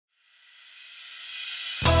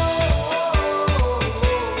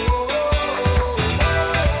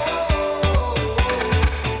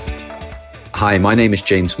Hi, my name is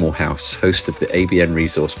James Morehouse, host of the ABN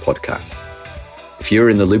Resource podcast. If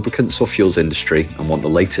you're in the lubricants or fuels industry and want the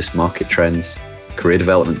latest market trends, career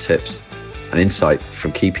development tips, and insight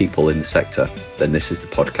from key people in the sector, then this is the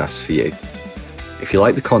podcast for you. If you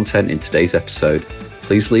like the content in today's episode,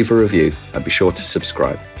 please leave a review and be sure to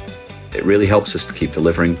subscribe. It really helps us to keep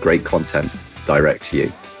delivering great content direct to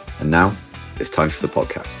you. And now it's time for the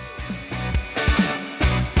podcast.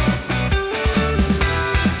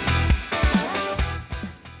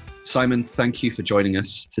 Simon, thank you for joining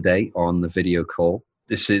us today on the video call.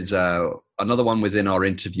 This is another one within our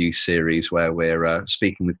interview series where we're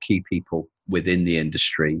speaking with key people within the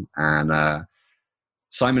industry. And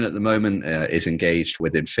Simon at the moment is engaged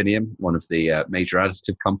with Infinium, one of the major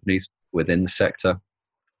additive companies within the sector,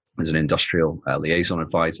 as an industrial liaison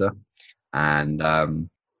advisor. And I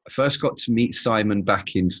first got to meet Simon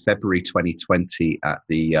back in February 2020 at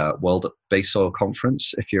the World Base Oil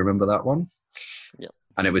Conference, if you remember that one. Yeah.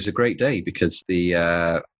 And it was a great day because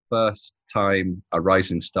the first time a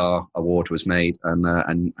Rising Star award was made,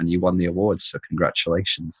 and you won the award. So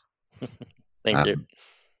congratulations. Thank you.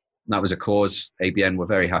 That was a cause ABN were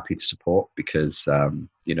very happy to support because,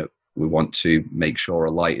 we want to make sure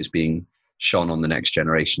a light is being shone on the next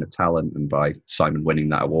generation of talent. And by Simon winning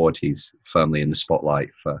that award, he's firmly in the spotlight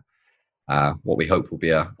for what we hope will be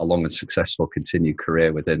a long and successful continued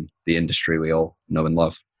career within the industry we all know and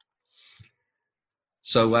love.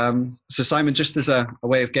 So Simon, just as a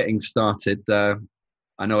way of getting started,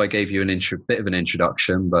 I know I gave you bit of an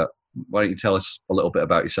introduction, but why don't you tell us a little bit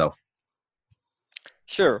about yourself?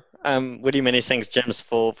 Sure. Really many thanks, James,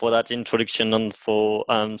 for that introduction and for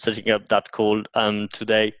setting up that call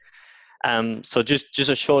today. So just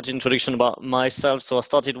a short introduction about myself. So I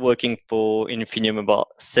started working for Infinium about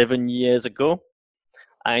 7 years ago.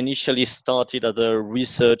 I initially started as a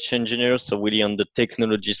research engineer, so really on the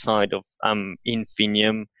technology side of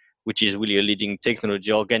Infinium, which is really a leading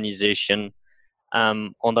technology organization.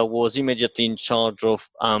 And I was immediately in charge of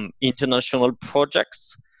international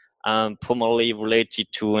projects, primarily related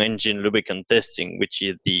to engine lubricant testing, which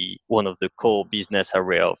is one of the core business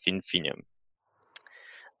area of Infinium.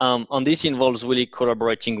 And this involves really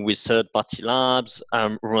collaborating with third-party labs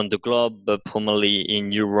around the globe, but primarily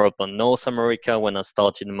in Europe and North America when I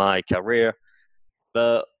started my career.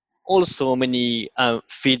 But also many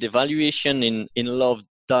field evaluation in a lot of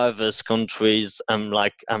diverse countries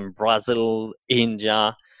like Brazil,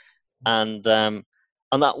 India, and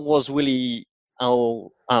that was really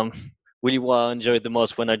really what I enjoyed the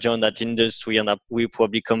most when I joined that industry, and we'll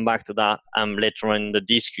probably come back to that later on in the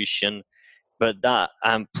discussion. But that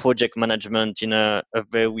project management in a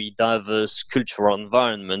very diverse cultural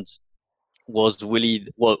environment was really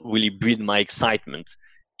what really breathed my excitement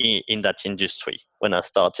in that industry when I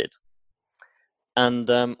started. And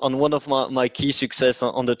on one of my key success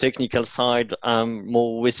on the technical side,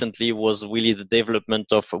 more recently was really the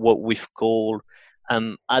development of what we've called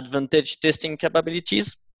advantage testing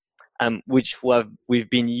capabilities, which we've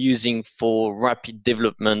been using for rapid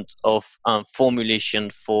development of formulation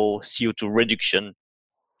for CO2 reduction,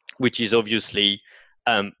 which is obviously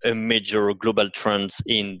a major global trend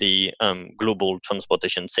in the global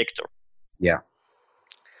transportation sector. Yeah.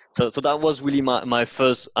 So that was really my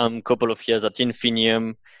first couple of years at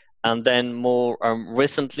Infinium. And then more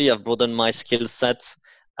recently, I've broadened my skill set,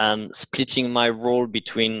 splitting my role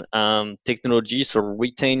between technology, so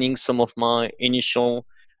retaining some of my initial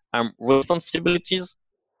responsibilities,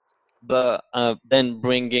 but then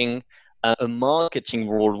bringing a marketing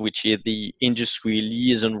role, which is the industry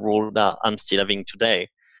liaison role that I'm still having today,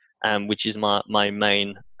 which is my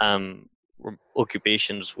main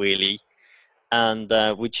occupations really, and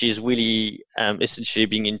which is really essentially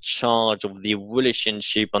being in charge of the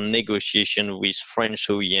relationship and negotiation with French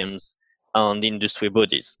OEMs and industry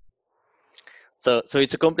bodies. So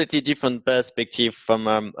it's a completely different perspective from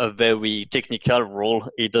a very technical role.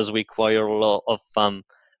 It does require a lot of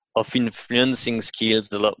influencing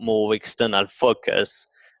skills, a lot more external focus,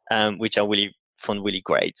 which I really found really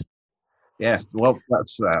great. Yeah, well,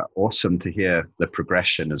 that's awesome to hear the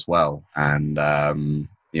progression as well. And,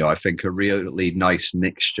 I think a really nice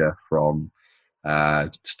mixture from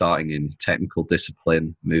starting in technical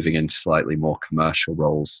discipline, moving into slightly more commercial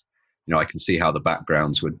roles. I can see how the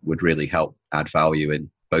backgrounds would really help add value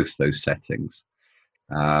in both those settings.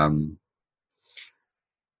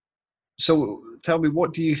 So tell me,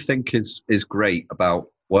 what do you think is great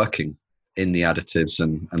about working in the additives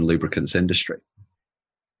and lubricants industry?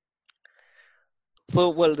 So,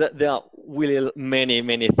 well, there are really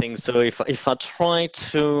many things. So if I try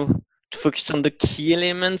to focus on the key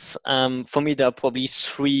elements, for me, there are probably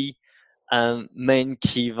three main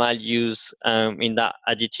key values in that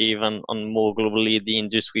additive and more globally the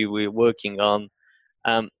industry we're working on.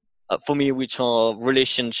 For me, which are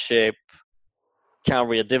relationship,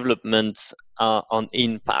 career development, on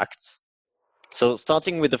impact. So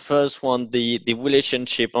starting with the first one, the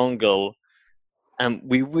relationship angle,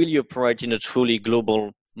 we really operate in a truly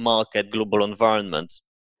global market, global environment.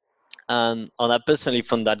 And I personally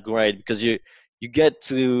found that great because you get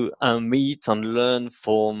to meet and learn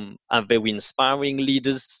from very inspiring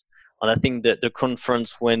leaders. And I think that the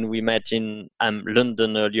conference when we met in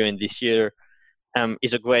London earlier in this year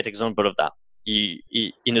is a great example of that.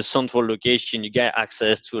 In a central location, you get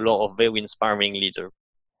access to a lot of very inspiring leaders.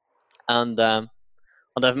 And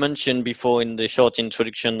I've mentioned before in the short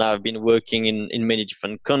introduction that I've been working in many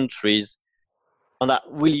different countries, and that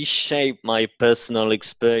really shaped my personal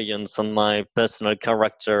experience and my personal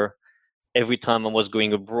character every time I was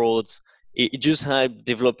going abroad. It just helped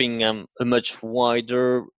developing a much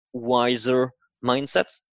wider, wiser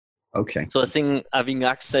mindset. Okay. So I think having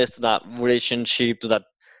access to that relationship, to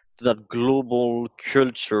that global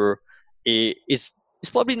culture, is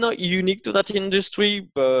probably not unique to that industry,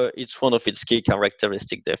 but it's one of its key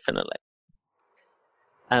characteristics, definitely.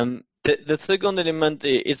 The second element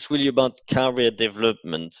is really about career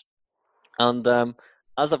development. And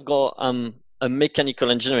as I've got a mechanical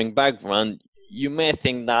engineering background, you may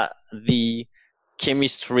think that the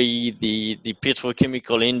chemistry, the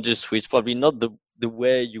petrochemical industry is probably not the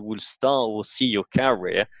way you will start or see your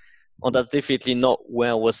career. And that's definitely not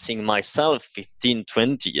where I was seeing myself 15,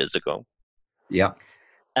 20 years ago. Yeah.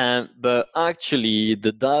 But actually,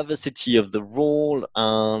 the diversity of the role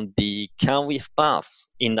and the career paths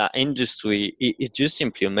in that industry is just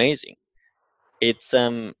simply amazing. It's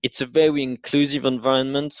a very inclusive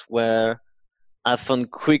environment where I found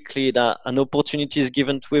quickly that an opportunity is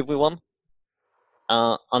given to everyone,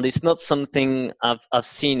 and it's not something I've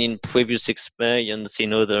seen in previous experience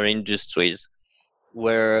in other industries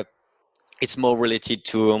where it's more related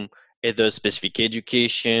to either specific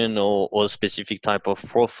education or specific type of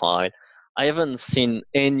profile. I haven't seen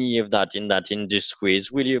any of that in that industry.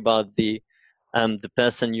 It's really about the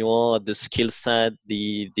person you are, the skill set,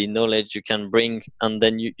 the knowledge you can bring, and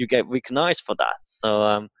then you get recognized for that.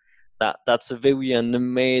 So that's a very an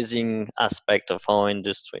amazing aspect of our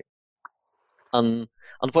industry. And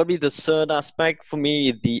probably the third aspect for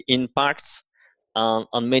me, the impact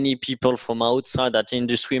on many people from outside that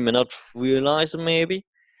industry may not realize. Maybe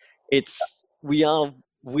it's we are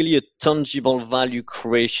really a tangible value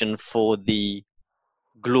creation for the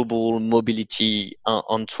global mobility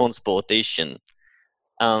on transportation.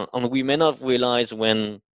 And we may not realize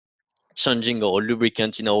when changing our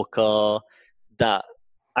lubricant in our car that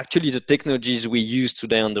actually the technologies we use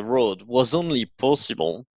today on the road was only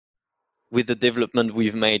possible with the development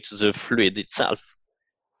we've made to the fluid itself.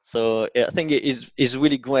 So yeah, I think it is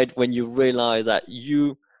really great when you realize that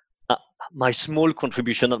uh, my small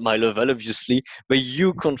contribution at my level, obviously, but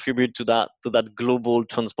you contribute to that global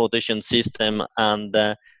transportation system, and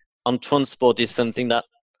transport is something that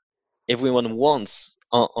everyone wants,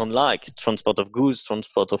 unlike transport of goods,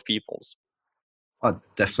 transport of peoples. Oh,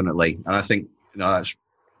 definitely. And I think, that's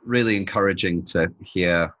really encouraging to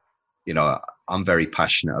hear. I'm very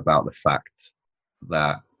passionate about the fact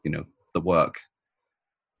that, the work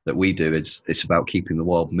that we do is it's about keeping the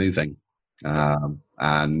world moving, and,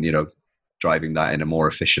 driving that in a more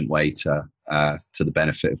efficient way to the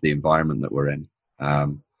benefit of the environment that we're in.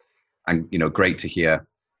 And, great to hear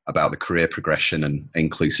about the career progression and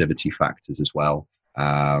inclusivity factors as well.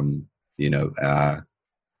 Um,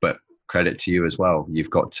 but credit to you as well. You've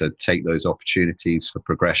got to take those opportunities for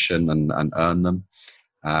progression and earn them,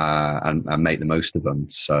 and make the most of them.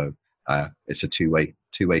 So it's a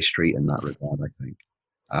two-way street in that regard, I think.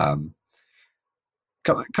 Um,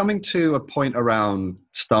 Coming to a point around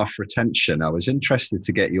staff retention, I was interested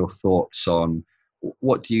to get your thoughts on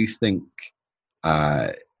what do you think uh,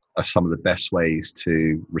 are some of the best ways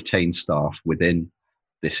to retain staff within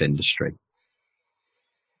this industry?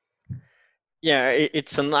 Yeah,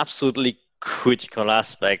 it's an absolutely critical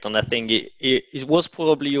aspect, and I think it was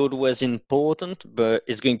probably always important, but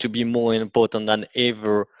it's going to be more important than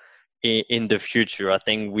ever in the future. I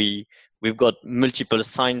think we've got multiple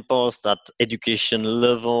signposts at education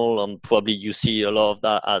level, and probably you see a lot of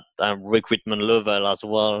that at recruitment level as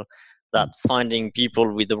well. That finding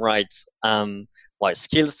people with the right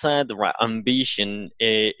skill set, the right ambition,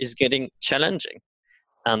 is getting challenging.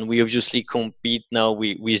 And we obviously compete now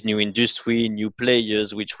with new industry, new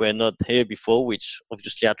players which were not here before, which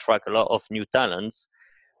obviously attract a lot of new talents.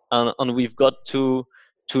 And we've got to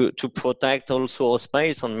to protect also our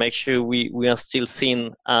space and make sure we are still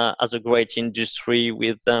seen as a great industry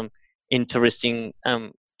with interesting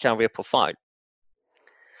career profile.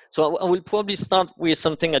 So I will probably start with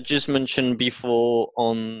something I just mentioned before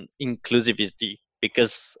on inclusivity,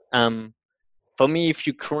 because for me, if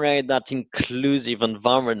you create that inclusive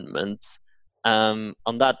environment, and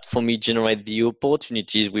that for me generate the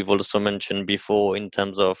opportunities we've also mentioned before in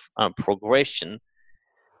terms of progression.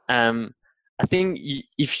 I think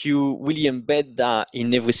if you really embed that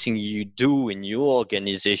in everything you do in your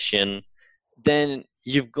organization, then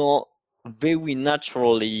you've got very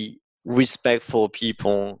naturally respect for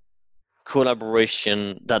people,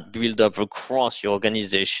 collaboration that build up across your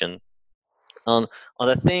organization. And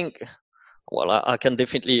I think, well, I can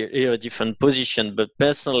definitely hear a different position, but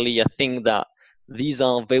personally, I think that these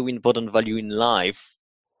are very important value in life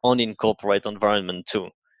and in corporate environment too.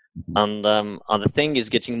 And the thing is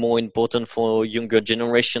getting more important for younger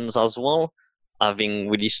generations as well, having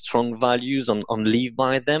really strong values and live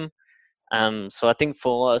by them. So I think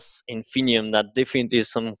for us in Finium, that definitely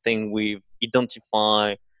is something we've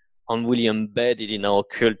identified and really embedded in our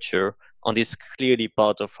culture, and is clearly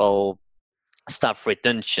part of our staff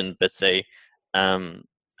retention, let's say, um,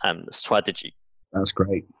 strategy. That's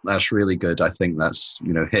great. That's really good. I think that's,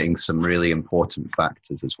 hitting some really important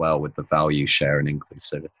factors as well with the value share and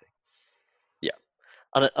inclusivity. Yeah.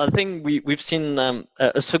 And I think we've seen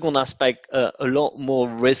a second aspect a lot more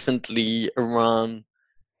recently around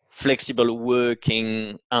flexible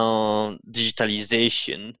working and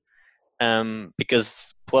digitalization,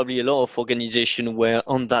 because probably a lot of organizations were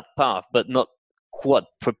on that path, but not quite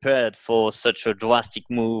prepared for such a drastic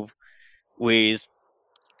move, with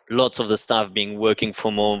lots of the staff being working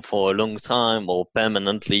from home for a long time or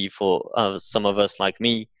permanently for some of us like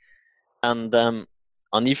me. And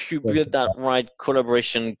if you build that right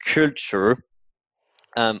collaboration culture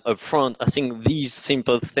up front, I think these things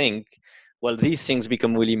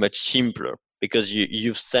become really much simpler, because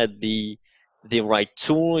you've set the right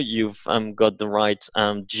tool, you've got the right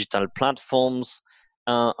digital platforms,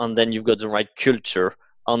 and then you've got the right culture,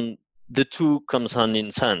 and the two comes hand in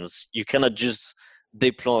hand. You cannot just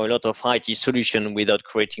deploy a lot of IT solution without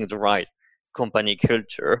creating the right company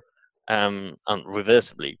culture, and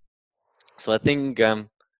reversibly. So I think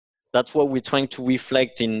that's what we're trying to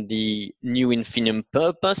reflect in the new Infinium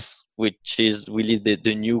purpose, which is really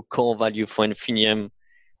the new core value for Infinium,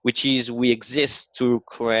 which is we exist to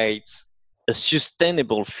create a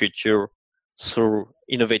sustainable future through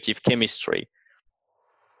innovative chemistry.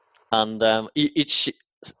 And each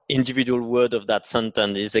individual word of that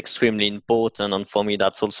sentence is extremely important. And for me,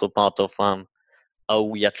 that's also part of how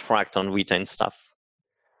we attract and retain staff.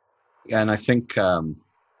 Yeah, and I think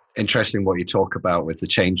interesting what you talk about with the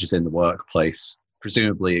changes in the workplace,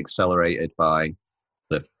 presumably accelerated by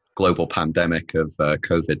the global pandemic of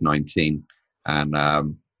COVID-19.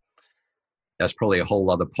 And there's probably a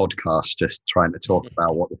whole other podcast just trying to talk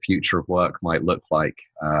about what the future of work might look like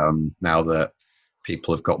now that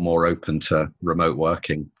people have got more open to remote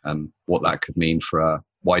working, and what that could mean for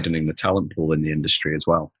widening the talent pool in the industry as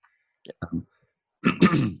well.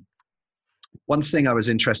 One thing I was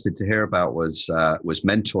interested to hear about was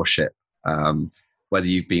mentorship. Whether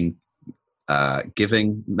you've been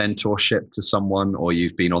giving mentorship to someone, or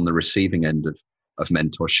you've been on the receiving end of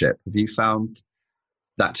mentorship. Have you found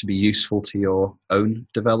that to be useful to your own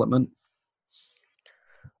development?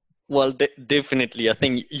 Well, definitely. I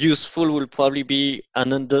think useful will probably be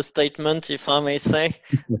an understatement, if I may say.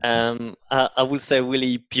 I would say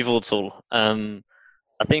really pivotal.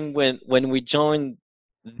 I think when we join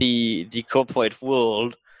the corporate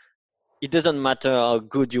world, it doesn't matter how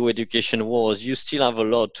good your education was. You still have a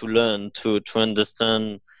lot to learn to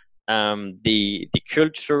understand the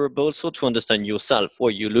culture, but also to understand yourself,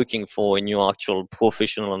 what you're looking for in your actual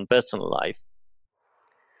professional and personal life.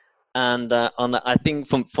 And I think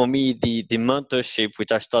for me, the mentorship,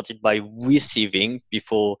 which I started by receiving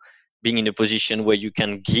before being in a position where you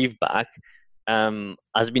can give back,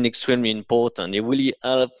 has been extremely important. It really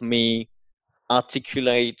helped me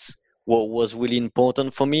articulate what was really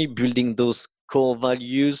important for me, building those core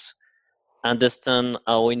values, understand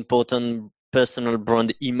how important personal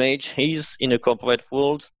brand image is in a corporate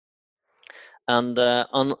world. And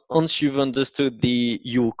once you've understood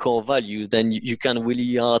your core values, then you can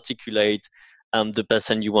really articulate the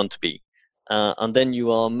person you want to be. And then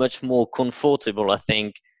you are much more comfortable, I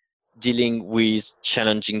think, dealing with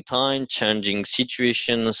challenging time, challenging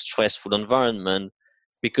situations, stressful environment,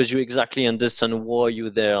 because you exactly understand why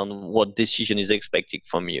you're there and what decision is expected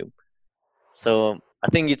from you. So I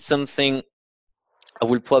think it's something I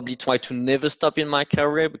will probably try to never stop in my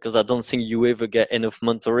career, because I don't think you ever get enough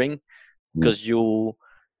mentoring, Mm. because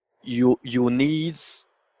your needs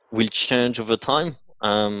will change over time.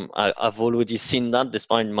 I've already seen that,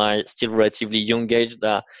 despite my still relatively young age,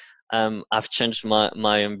 that I've changed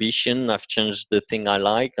my ambition. I've changed the thing I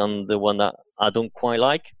like and the one that I don't quite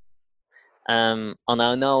like. And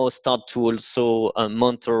I now start to also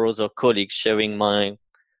mentor other colleagues, sharing my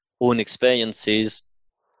own experiences,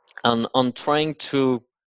 and on trying to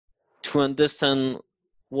understand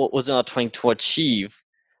what was I trying to achieve,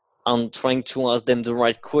 and trying to ask them the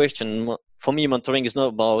right question. For me, mentoring is not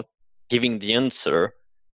about giving the answer;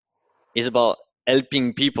 it's about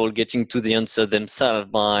helping people getting to the answer themselves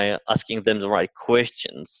by asking them the right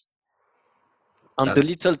questions. And the That,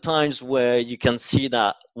 little times where you can see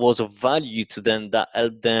that was of value to them, that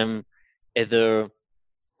helped them either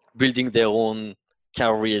building their own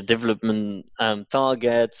career development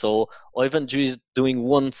targets, or even just doing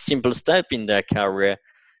one simple step in their career,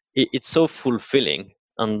 it's so fulfilling.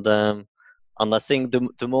 And I think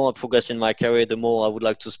the more I progress in my career, the more I would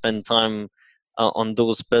like to spend time on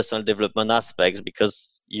those personal development aspects,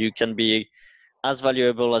 because you can be as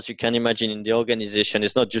valuable as you can imagine in the organization.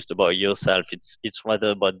 It's not just about yourself, it's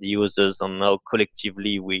rather about the users and how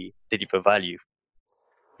collectively we deliver value.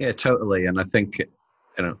 yeah, totally. And I think,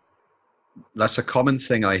 that's a common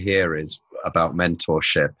thing I hear is about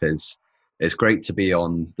mentorship is it's great to be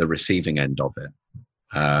on the receiving end of it.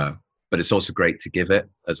 But it's also great to give it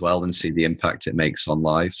as well and see the impact it makes on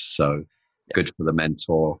lives. So good for the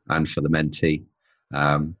mentor and for the mentee.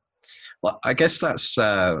 Um, well, I guess that's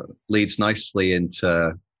leads nicely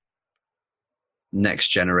into next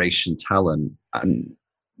generation talent. And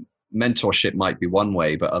mentorship might be one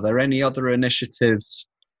way, but are there any other initiatives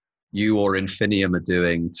you or Infinium are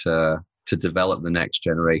doing to develop the next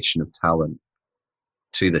generation of talent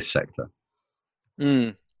to this sector?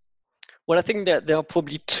 Mm. Well, I think that there are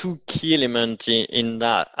probably two key elements in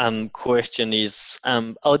that question is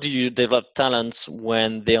how do you develop talents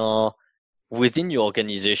when they are within your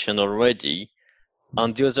organization already?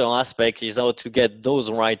 And the other aspect is how to get those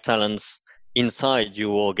right talents inside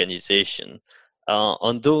your organization.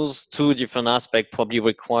 And those two different aspects probably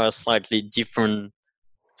require slightly different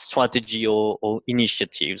strategy or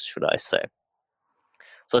initiatives, should I say.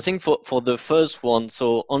 So I think for the first one,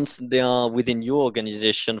 so once they are within your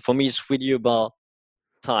organization, for me, it's really about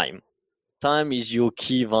time. Time is your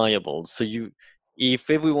key variable. So if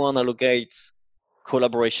everyone allocates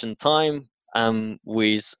collaboration time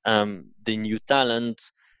with the new talent,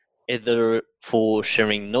 either for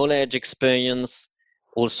sharing knowledge, experience,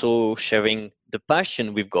 also sharing the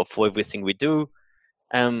passion we've got for everything we do,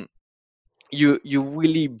 um, you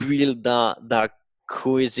really build that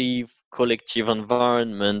cohesive collective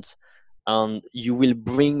environment, and you will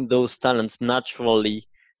bring those talents naturally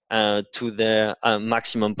to their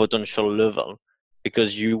maximum potential level,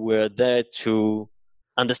 because you were there to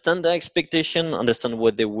understand their expectation, understand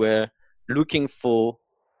what they were looking for.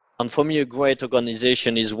 And for me, a great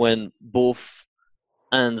organization is when both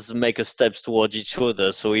ends make a steps towards each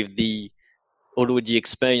other. So if the already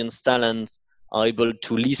experienced talents are able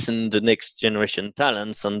to listen the next generation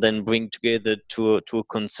talents and then bring together to a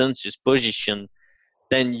consensus position,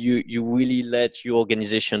 then you really let your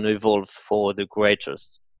organization evolve for the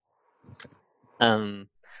greatest. Um,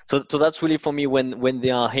 so that's really for me when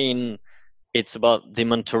they are in. It's about the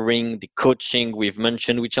mentoring, the coaching we've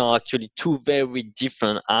mentioned, which are actually two very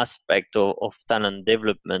different aspects of talent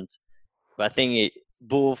development. But I think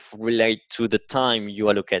both relate to the time you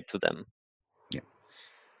allocate to them. Yeah.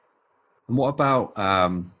 And what about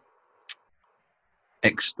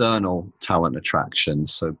external talent attraction?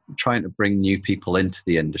 So trying to bring new people into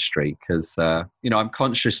the industry, because I'm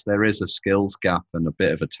conscious there is a skills gap and a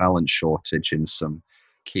bit of a talent shortage in some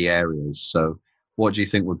key areas. So what do you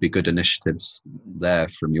think would be good initiatives there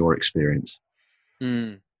from your experience?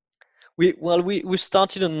 Mm. We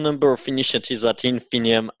started a number of initiatives at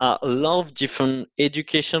Infinium at a lot of different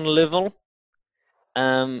education level.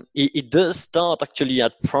 It does start actually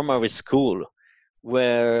at primary school,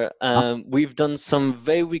 where we've done some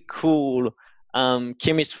very cool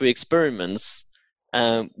chemistry experiments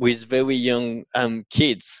with very young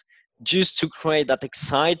kids, just to create that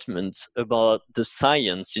excitement about the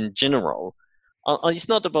science in general. And it's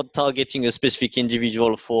not about targeting a specific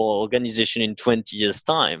individual for organization in 20 years'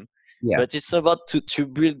 time, Yeah. but it's about to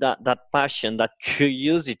build that passion, that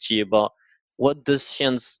curiosity about what does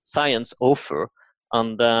science offer.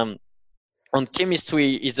 And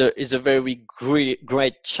chemistry is a very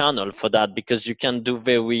great channel for that, because you can do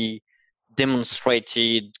very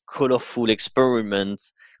demonstrated, colorful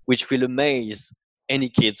experiments which will amaze any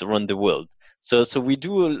kids around the world. So we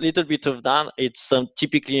do a little bit of that. It's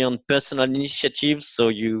typically on personal initiatives.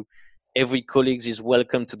 So every colleague is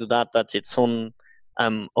welcome to do that at its own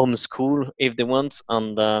home school if they want.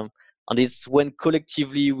 And it's when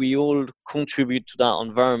collectively we all contribute to that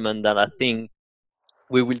environment that I think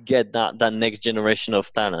we will get that next generation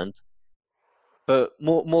of talent. But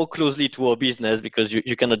more closely to our business, because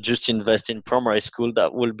you cannot just invest in primary school.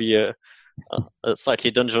 That will be a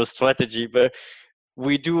slightly dangerous strategy. But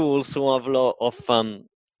we do also have a lot of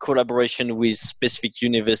collaboration with specific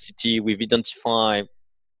university. We've identified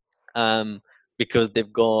because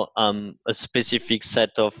they've got a specific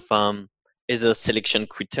set of either selection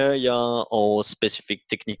criteria or specific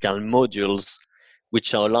technical modules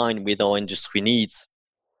which are aligned with our industry needs.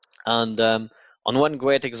 And on one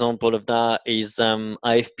great example of that is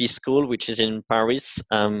AFP School, which is in Paris,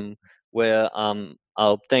 where I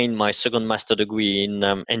obtained my second master degree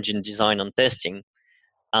in engine design and testing.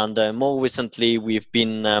 And more recently, we've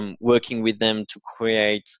been working with them to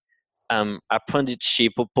create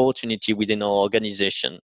apprenticeship opportunity within our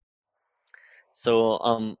organization.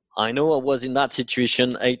 So I know I was in that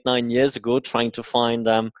situation 8-9 years ago, trying to find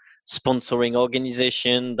sponsoring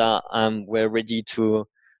organization that were ready to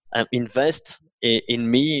invest in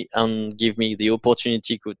me and give me the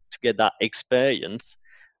opportunity to get that experience.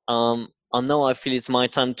 And now I feel it's my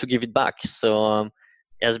time to give it back. So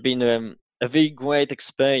it has been a very great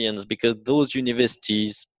experience, because those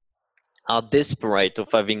universities are desperate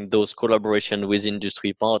of having those collaboration with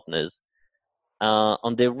industry partners,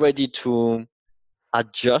 and they're ready to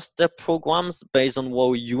adjust their programs based on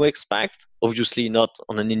what you expect. Obviously, not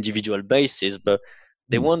on an individual basis, but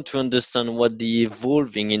they want to understand what the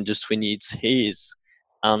evolving industry needs is,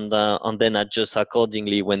 and then adjust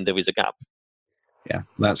accordingly when there is a gap. Yeah,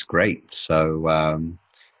 that's great. So,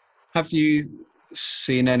 have you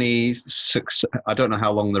seen any success? I don't know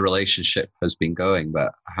how long the relationship has been going,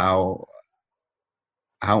 but how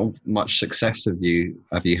much success have you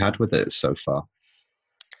had with it so far?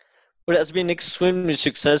 Well, it has been extremely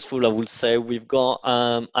successful, I would say. We've got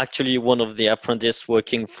actually one of the apprentices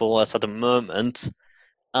working for us at the moment,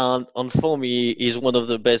 and for me is one of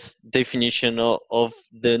the best definition of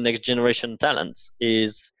the next generation talents.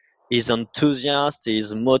 Is enthusiast,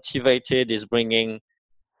 is motivated, is bringing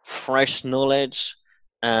fresh knowledge.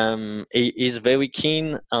 He is very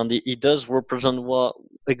keen, and he does represent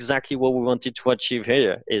exactly what we wanted to achieve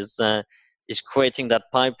here. Is creating that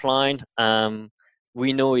pipeline.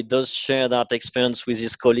 We know he does share that experience with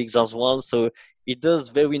his colleagues as well, so it does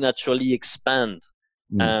very naturally expand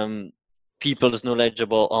people's knowledge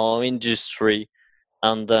about our industry.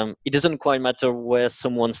 And it doesn't quite matter where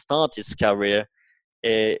someone starts his career.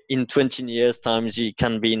 In 20 years' time, he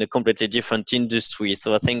can be in a completely different industry.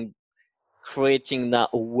 So I think creating that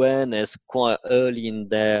awareness quite early in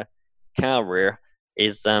their career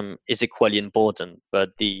is equally important.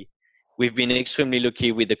 But we've been extremely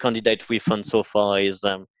lucky with the candidate we found so far, is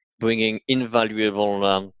bringing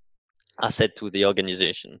invaluable asset to the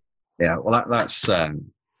organization. Yeah, well, that's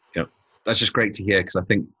that's just great to hear, because I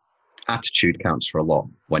think attitude counts for a lot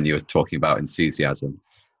when you're talking about enthusiasm.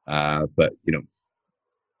 But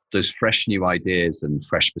those fresh new ideas and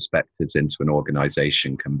fresh perspectives into an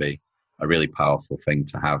organization can be a really powerful thing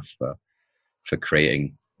to have for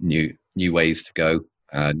creating new ways to go,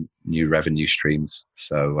 new revenue streams.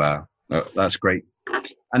 So that's great.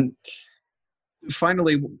 And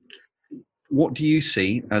finally, what do you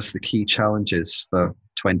see as the key challenges for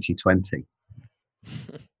 2020?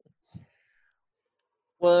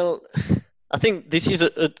 Well, I think this is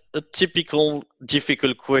a typical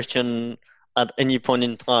difficult question at any point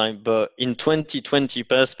in time, but in 2020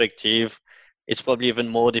 perspective, it's probably even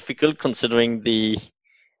more difficult, considering the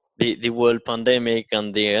world pandemic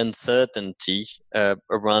and the uncertainty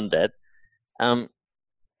around that.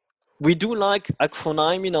 We do like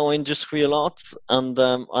acronym in our industry a lot, and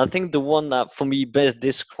I think the one that for me best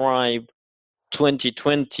describe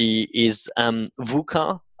 2020 is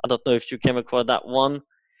VUCA. I don't know if you came across that one.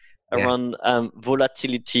 Around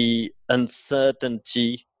volatility,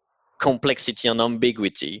 uncertainty, complexity, and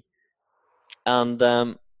ambiguity. And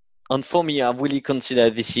for me, I really consider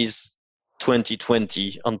this is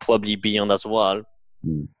 2020 and probably beyond as well.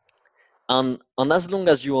 And as long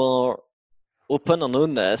as you are open and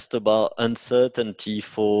honest about uncertainty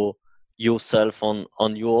for yourself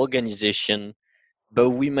on your organization, but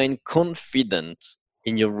remain confident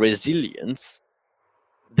in your resilience,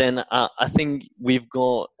 then I think we've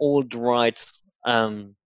got all the right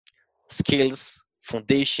skills,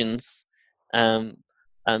 foundations to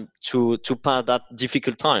pass that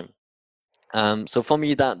difficult time. So for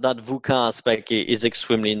me, that VUCA aspect is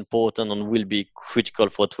extremely important and will be critical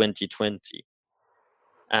for 2020.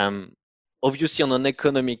 Obviously, on an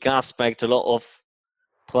economic aspect, a lot of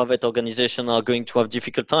private organizations are going to have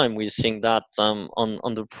difficult time. We're seeing that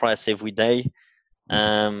on the press every day.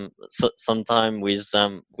 So sometimes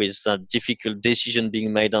with difficult decision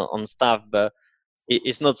being made on staff, but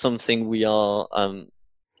it's not something we are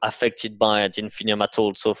affected by at Infinium at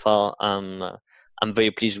all so far. I'm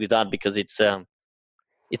very pleased with that because it's a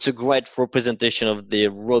great representation of the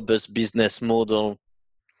robust business model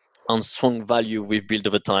and strong value we've built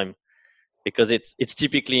over time. Because it's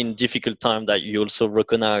typically in difficult time that you also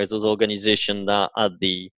recognize those organizations that are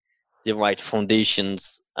the right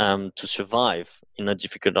foundations to survive in a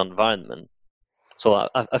difficult environment. So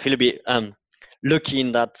I feel a bit lucky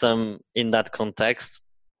in that context.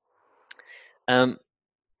 But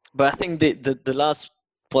I think the last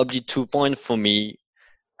probably 2 points for me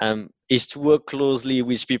is to work closely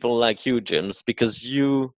with people like you, James, because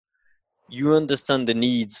you understand the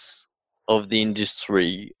needs of the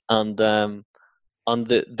industry, and on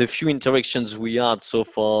the few interactions we had so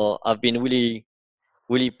far, I've been really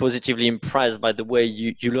positively impressed by the way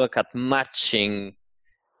you look at matching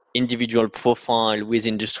individual profile with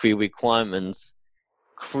industry requirements,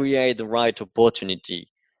 create the right opportunity.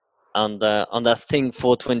 And I think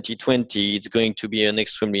for 2020, it's going to be an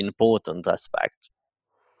extremely important aspect.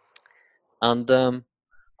 And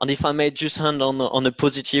if I may just end on a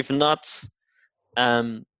positive note,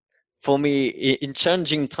 for me, in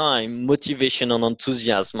challenging time, motivation and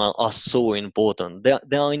enthusiasm are so important.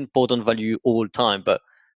 They are important value all time, but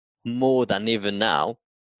more than ever now.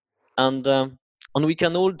 And we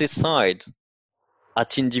can all decide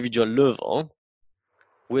at individual level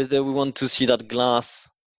whether we want to see that glass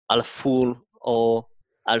half full or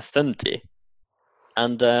half empty.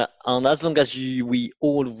 And as long as we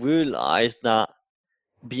all realize that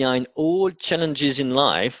behind all challenges in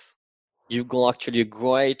life, you've got actually a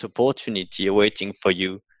great opportunity waiting for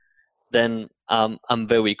you, then I'm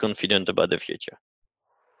very confident about the future.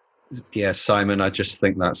 Yeah, Simon, I just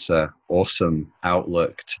think that's an awesome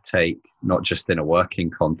outlook to take, not just in a working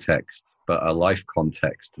context, but a life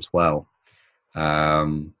context as well.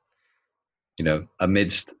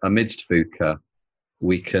 Amidst VUCA,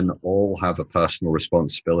 we can all have a personal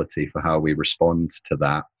responsibility for how we respond to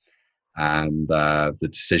that and the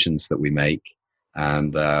decisions that we make.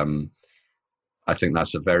 And I think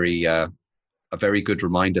that's a very good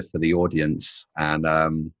reminder for the audience.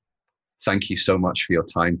 And thank you so much for your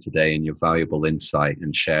time today and your valuable insight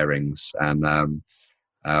and sharings. And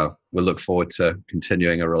we'll look forward to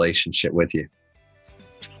continuing a relationship with you.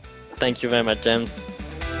 Thank you very much, James.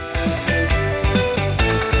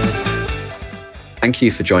 Thank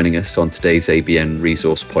you for joining us on today's ABN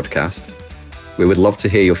Resource podcast. We would love to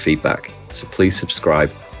hear your feedback, so please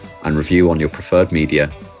subscribe and review on your preferred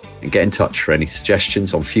media and get in touch for any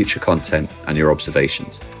suggestions on future content and your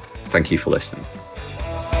observations. Thank you for listening.